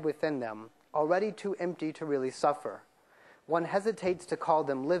spark dead within them, already too empty to really suffer. One hesitates to call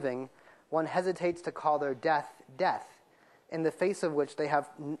them living, one hesitates to call their death, death, in the face of which they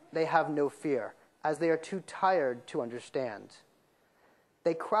have no fear, as they are too tired to understand.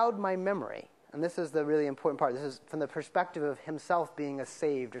 They crowd my memory, and this is the really important part. This is from the perspective of himself being a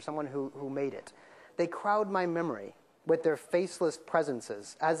saved or someone who made it. They crowd my memory with their faceless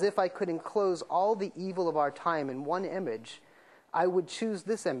presences, as if I could enclose all the evil of our time in one image. I would choose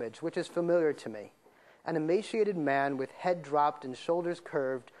this image, which is familiar to me. An emaciated man with head dropped and shoulders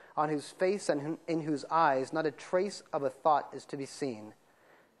curved, on whose face and in whose eyes not a trace of a thought is to be seen.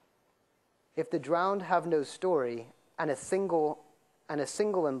 If the drowned have no story, and a single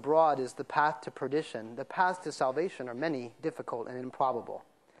and broad is the path to perdition, the paths to salvation are many, difficult, and improbable.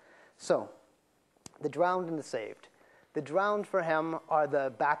 So, the drowned and the saved. The drowned for him are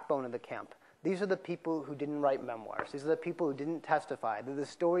the backbone of the camp. These are the people who didn't write memoirs. These are the people who didn't testify. They're the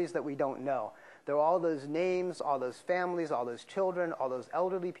stories that we don't know. There are all those names, all those families, all those children, all those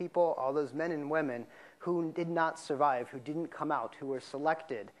elderly people, all those men and women who did not survive, who didn't come out, who were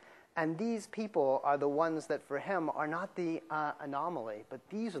selected. And these people are the ones that for him are not the anomaly, but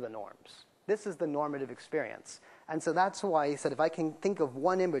these are the norms. This is the normative experience. And so that's why he said, if I can think of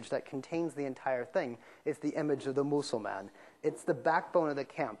one image that contains the entire thing, it's the image of the Musulman. It's the backbone of the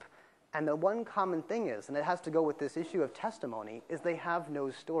camp. And the one common thing is, and it has to go with this issue of testimony, is they have no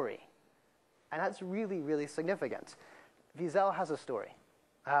story. And that's really, really significant. Wiesel has a story.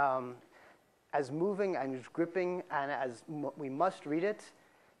 As moving and as gripping and as we must read it,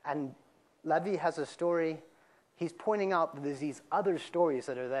 and Levi has a story, he's pointing out that there's these other stories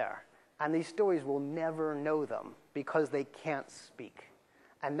that are there. And these stories will never know them because they can't speak.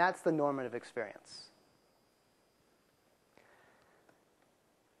 And that's the normative experience.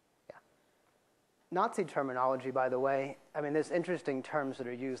 Nazi terminology, by the way, I mean, there's interesting terms that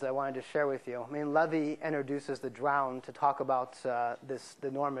are used that I wanted to share with you. I mean, Levi introduces the drowned to talk about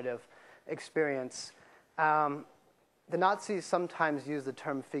the normative experience. The Nazis sometimes use the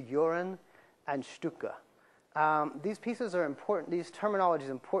term Figuren and Stücke. These pieces are important, these terminology is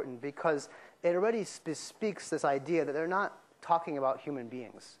important because it already speaks this idea that they're not talking about human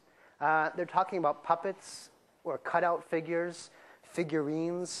beings. They're talking about puppets or cutout figures,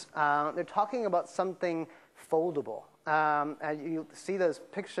 figurines. They're talking about something foldable. And you see those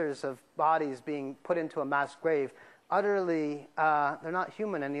pictures of bodies being put into a mass grave. Utterly, they're not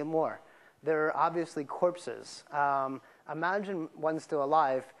human anymore. They're obviously corpses. Imagine one still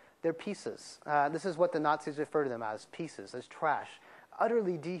alive. They're pieces. This is what the Nazis refer to them as, pieces, as trash.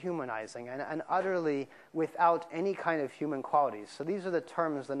 Utterly dehumanizing and utterly without any kind of human qualities. So these are the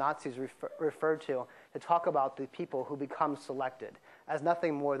terms the Nazis refer to talk about the people who become selected as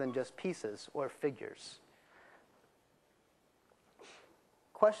nothing more than just pieces or figures.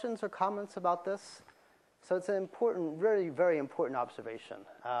 Questions or comments about this? So it's an important, very, very important observation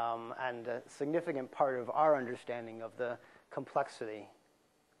and a significant part of our understanding of the complexity.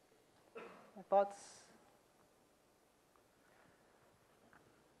 Thoughts?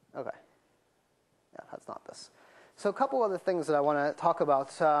 Okay. Yeah, that's not this. So a couple other things that I want to talk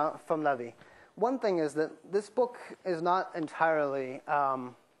about from Levi. One thing is that this book is not entirely,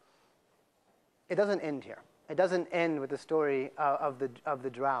 it doesn't end here. It doesn't end with the story of the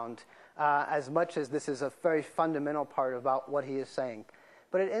drowned as much as this is a very fundamental part about what he is saying.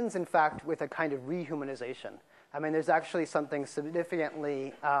 But it ends, in fact, with a kind of rehumanization. I mean, there's actually something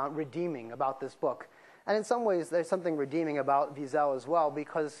significantly redeeming about this book. And in some ways, there's something redeeming about Wiesel as well,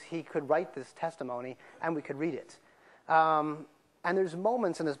 because he could write this testimony and we could read it. And there's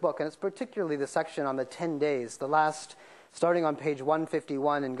moments in this book, and it's particularly the section on the 10 days, the last, starting on page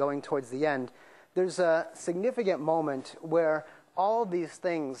 151 and going towards the end, there's a significant moment where all these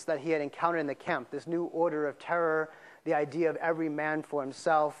things that he had encountered in the camp, this new order of terror, the idea of every man for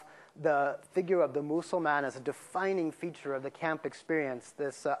himself, the figure of the Musulman as a defining feature of the camp experience,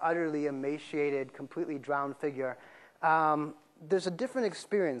 this utterly emaciated, completely drowned figure, there's a different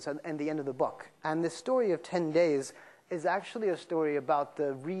experience at the end of the book. And this story of 10 days is actually a story about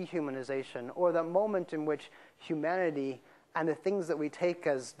the rehumanization, or the moment in which humanity and the things that we take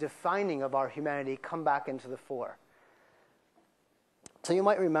as defining of our humanity come back into the fore. So you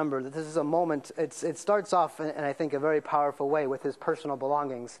might remember that this is a moment, it starts off in I think a very powerful way with his personal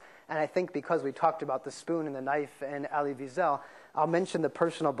belongings. And I think because we talked about the spoon and the knife and Elie Wiesel, I'll mention the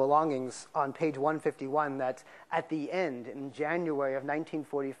personal belongings on page 151 that at the end, in January of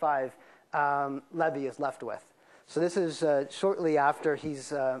 1945, Levi is left with. So this is shortly after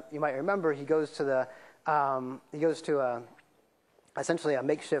he's, you might remember, he goes to essentially a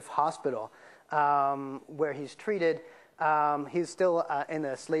makeshift hospital where he's treated. He's still in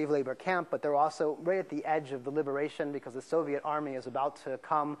a slave labor camp, but they're also right at the edge of the liberation because the Soviet army is about to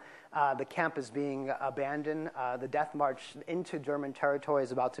come. The camp is being abandoned. The death march into German territory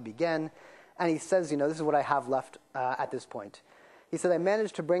is about to begin. And he says, this is what I have left at this point. He said, I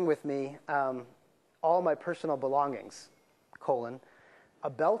managed to bring with me all my personal belongings, a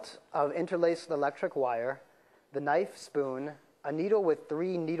belt of interlaced electric wire, the knife, spoon, a needle with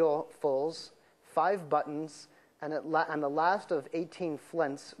 3 needlefuls, 5 buttons, and the last of 18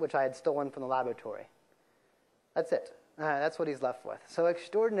 flints, which I had stolen from the laboratory. That's it. That's what he's left with. So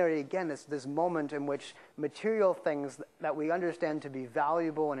extraordinary, again, is this moment in which material things that we understand to be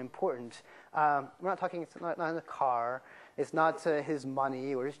valuable and important, we're not talking, it's not a car, it's not his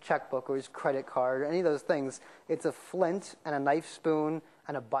money or his checkbook or his credit card or any of those things. It's a flint and a knife spoon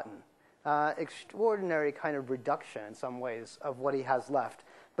and a button. Extraordinary kind of reduction in some ways of what he has left.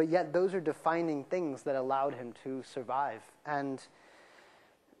 But yet those are defining things that allowed him to survive. And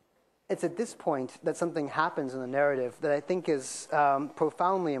it's at this point that something happens in the narrative that I think is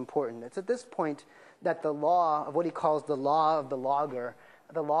profoundly important. It's at this point that the law of what he calls the law of the logger,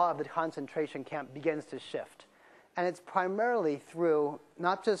 the law of the concentration camp, begins to shift. And it's primarily through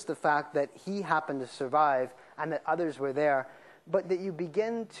not just the fact that he happened to survive and that others were there, but that you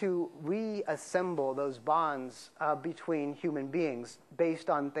begin to reassemble those bonds between human beings based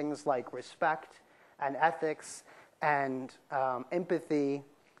on things like respect and ethics and empathy,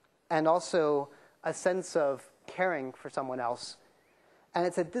 and also a sense of caring for someone else. And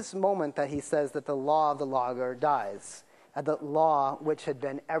it's at this moment that he says that the law of the logger dies. And the law, which had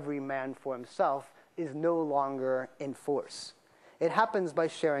been every man for himself, is no longer in force. It happens by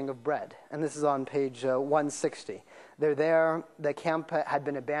sharing of bread. And this is on page 160. They're there. The camp had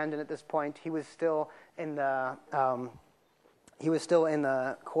been abandoned at this point. He was still in the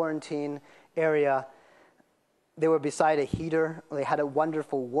quarantine area. They were beside a heater. They had a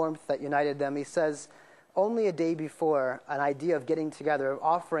wonderful warmth that united them. He says, only a day before, an idea of getting together, of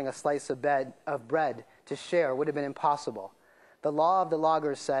offering a slice of bread to share would have been impossible. The law of the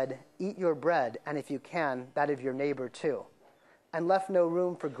logger said, eat your bread, and if you can, that of your neighbor too, and left no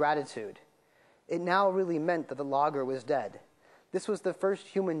room for gratitude. It now really meant that the logger was dead. This was the first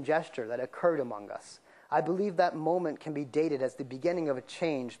human gesture that occurred among us. I believe that moment can be dated as the beginning of a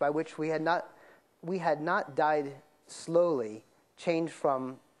change by which we had not died slowly, changed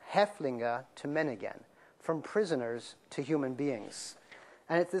from Häftlinge to men again, from prisoners to human beings.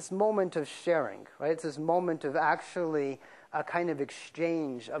 And it's this moment of sharing, right? It's this moment of actually a kind of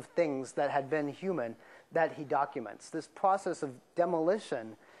exchange of things that had been human that he documents. This process of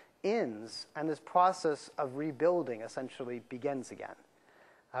demolition ends, and this process of rebuilding essentially begins again.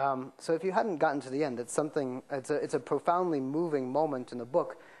 So if you hadn't gotten to the end, it's a profoundly moving moment in the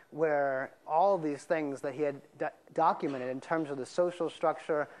book where all these things that he had documented in terms of the social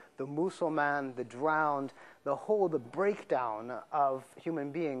structure, the Musselman, the drowned, the breakdown of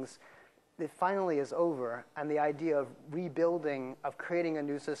human beings, it finally is over, and the idea of rebuilding, of creating a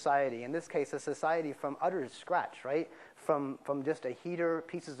new society, in this case a society from utter scratch, right? From just a heater,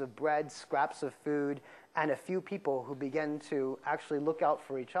 pieces of bread, scraps of food, and a few people who begin to actually look out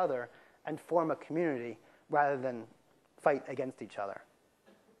for each other and form a community rather than fight against each other.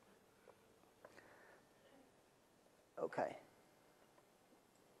 Okay.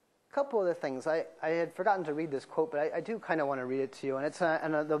 A couple other things. I had forgotten to read this quote, but I do kind of want to read it to you. And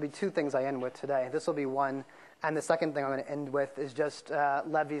there'll be 2 things I end with today. This will be one, and the second thing I'm going to end with is just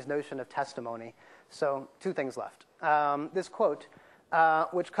Levy's notion of testimony. So 2 things left. This quote,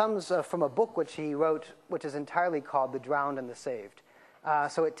 which comes from a book which he wrote, which is entirely called The Drowned and the Saved.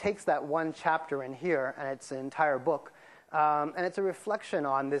 So it takes that one chapter in here, and it's an entire book. And it's a reflection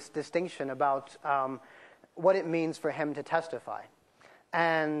on this distinction about what it means for him to testify.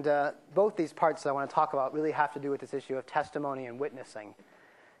 And both these parts that I want to talk about really have to do with this issue of testimony and witnessing.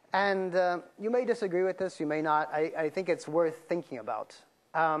 And you may disagree with this, you may not. I think it's worth thinking about.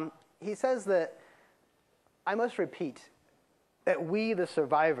 He says that, I must repeat, that we, the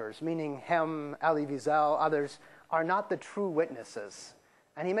survivors, meaning him, Elie Wiesel, others, are not the true witnesses.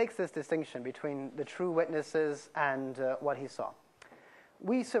 And he makes this distinction between the true witnesses and what he saw.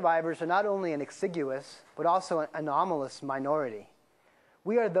 We survivors are not only an exiguous, but also an anomalous minority.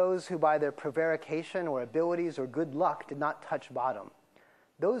 We are those who by their prevarication or abilities or good luck did not touch bottom.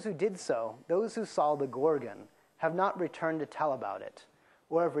 Those who did so, those who saw the Gorgon, have not returned to tell about it,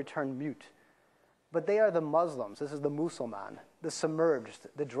 or have returned mute. But they are the Muslims, this is the Musselman, the submerged,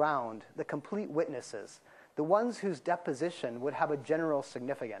 the drowned, the complete witnesses, the ones whose deposition would have a general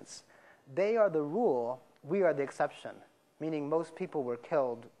significance. They are the rule, we are the exception, meaning most people were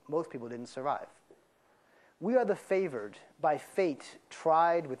killed, most people didn't survive. We are the favored, by fate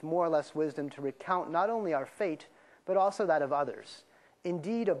tried with more or less wisdom to recount not only our fate, but also that of others,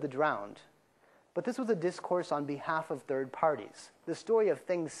 indeed of the drowned. But this was a discourse on behalf of third parties, the story of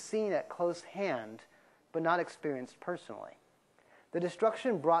things seen at close hand, but not experienced personally. The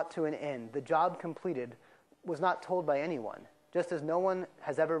destruction brought to an end, the job completed, was not told by anyone, just as no one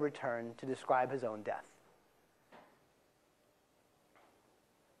has ever returned to describe his own death.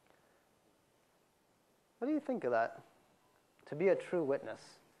 What do you think of that? To be a true witness.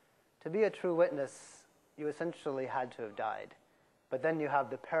 To be a true witness, you essentially had to have died. But then you have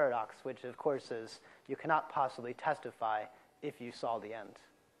the paradox, which of course is you cannot possibly testify if you saw the end.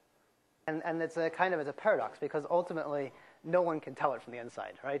 And it's a kind of as a paradox, because ultimately no one can tell it from the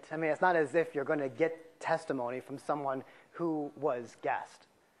inside, right? I mean, it's not as if you're going to get testimony from someone who was gassed.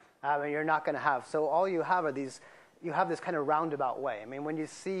 You're not going to have. So all you have are these, you have this kind of roundabout way. I mean, when you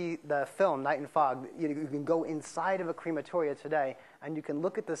see the film Night and Fog, you can go inside of a crematoria today, and you can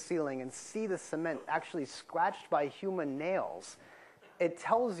look at the ceiling and see the cement actually scratched by human nails. It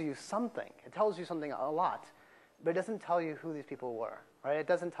tells you something. It tells you something a lot, but it doesn't tell you who these people were, right? It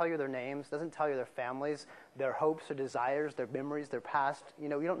doesn't tell you their names, doesn't tell you their families, their hopes or desires, their memories, their past. You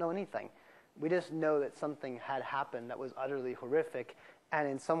know, we don't know anything. We just know that something had happened that was utterly horrific, and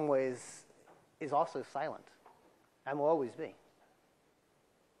in some ways is also silent, and will always be.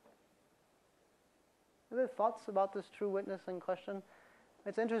 Are there thoughts about this true witnessing question?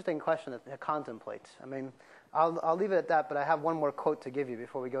 It's an interesting question to contemplate. I mean, I'll leave it at that, but I have one more quote to give you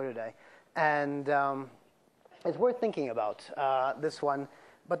before we go today. And it's worth thinking about, this one.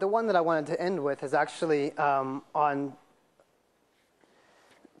 But the one that I wanted to end with is actually on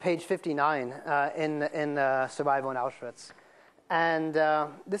page 59 in Survival in Auschwitz. And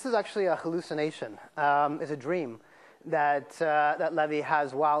this is actually a hallucination. It's a dream that Levi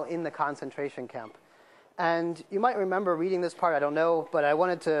has while in the concentration camp. And you might remember reading this part, I don't know, but I'm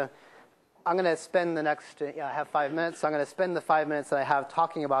going to spend the next, I have 5 minutes, so I'm going to spend the 5 minutes that I have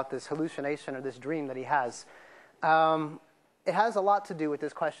talking about this hallucination or this dream that he has. It has a lot to do with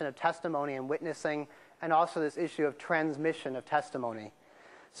this question of testimony and witnessing, and also this issue of transmission of testimony.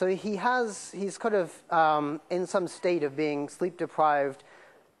 So he's kind of in some state of being sleep-deprived,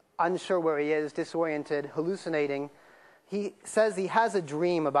 unsure where he is, disoriented, hallucinating. He says he has a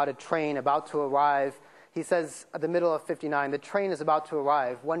dream about a train about to arrive. He says at the middle of 59, the train is about to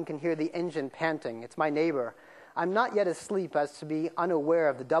arrive. One can hear the engine panting. It's my neighbor. I'm not yet asleep as to be unaware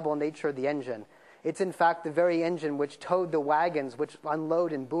of the double nature of the engine. It's in fact the very engine which towed the wagons which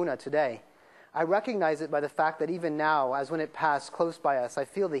unload in Buna today. I recognize it by the fact that even now, as when it passed close by us, I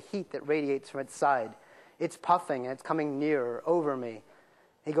feel the heat that radiates from its side. It's puffing and it's coming nearer, over me.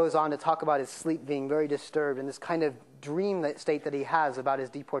 He goes on to talk about his sleep being very disturbed and this kind of dream state that he has about his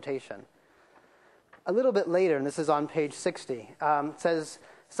deportation. A little bit later, and this is on page 60, it says,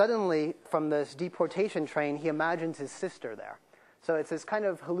 suddenly from this deportation train, he imagines his sister there. So it's this kind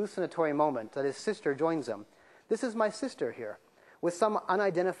of hallucinatory moment that his sister joins him. This is my sister here, with some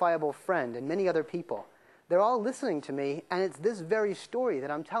unidentifiable friend and many other people. They're all listening to me, and it's this very story that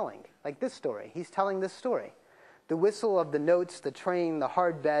I'm telling. Like this story. He's telling this story. The whistle of the notes, the train, the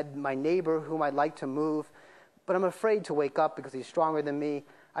hard bed, my neighbor whom I'd like to move. But I'm afraid to wake up because he's stronger than me.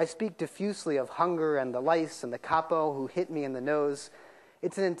 I speak diffusely of hunger and the lice and the capo who hit me in the nose.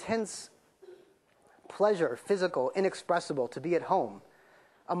 It's an intense pleasure, physical, inexpressible, to be at home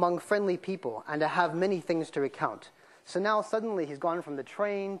among friendly people and to have many things to recount. So now suddenly he's gone from the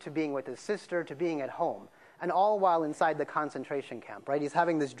train to being with his sister to being at home, and all while inside the concentration camp, right? He's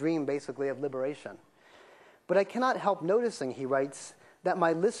having this dream basically of liberation. But I cannot help noticing, he writes, that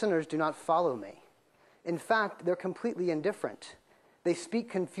my listeners do not follow me. In fact, they're completely indifferent. They speak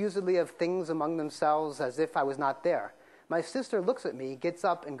confusedly of things among themselves as if I was not there. My sister looks at me, gets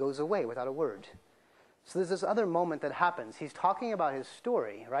up, and goes away without a word. So there's this other moment that happens. He's talking about his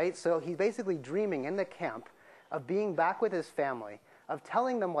story, right? So he's basically dreaming in the camp of being back with his family, of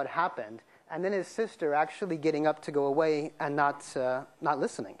telling them what happened, and then his sister actually getting up to go away and not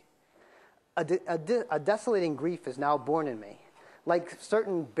listening. A desolating grief is now born in me, like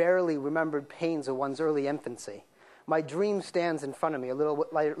certain barely remembered pains of one's early infancy. My dream stands in front of me a little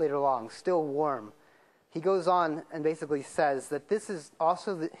later along, still warm. He goes on and basically says that this is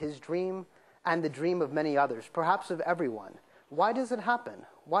also his dream and the dream of many others, perhaps of everyone. Why does it happen?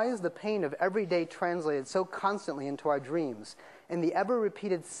 Why is the pain of every day translated so constantly into our dreams in the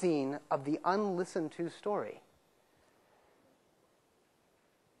ever-repeated scene of the unlistened to story?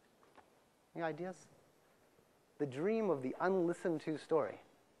 Any ideas? The dream of the unlistened to story.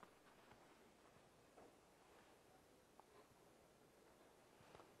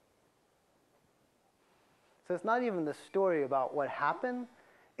 So it's not even the story about what happened.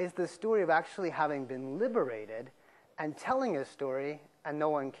 It's the story of actually having been liberated and telling his story and no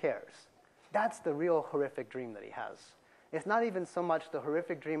one cares. That's the real horrific dream that he has. It's not even so much the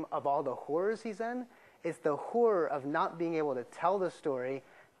horrific dream of all the horrors he's in. It's the horror of not being able to tell the story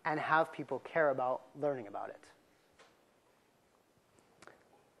and have people care about learning about it.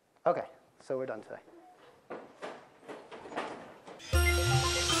 Okay, so we're done today.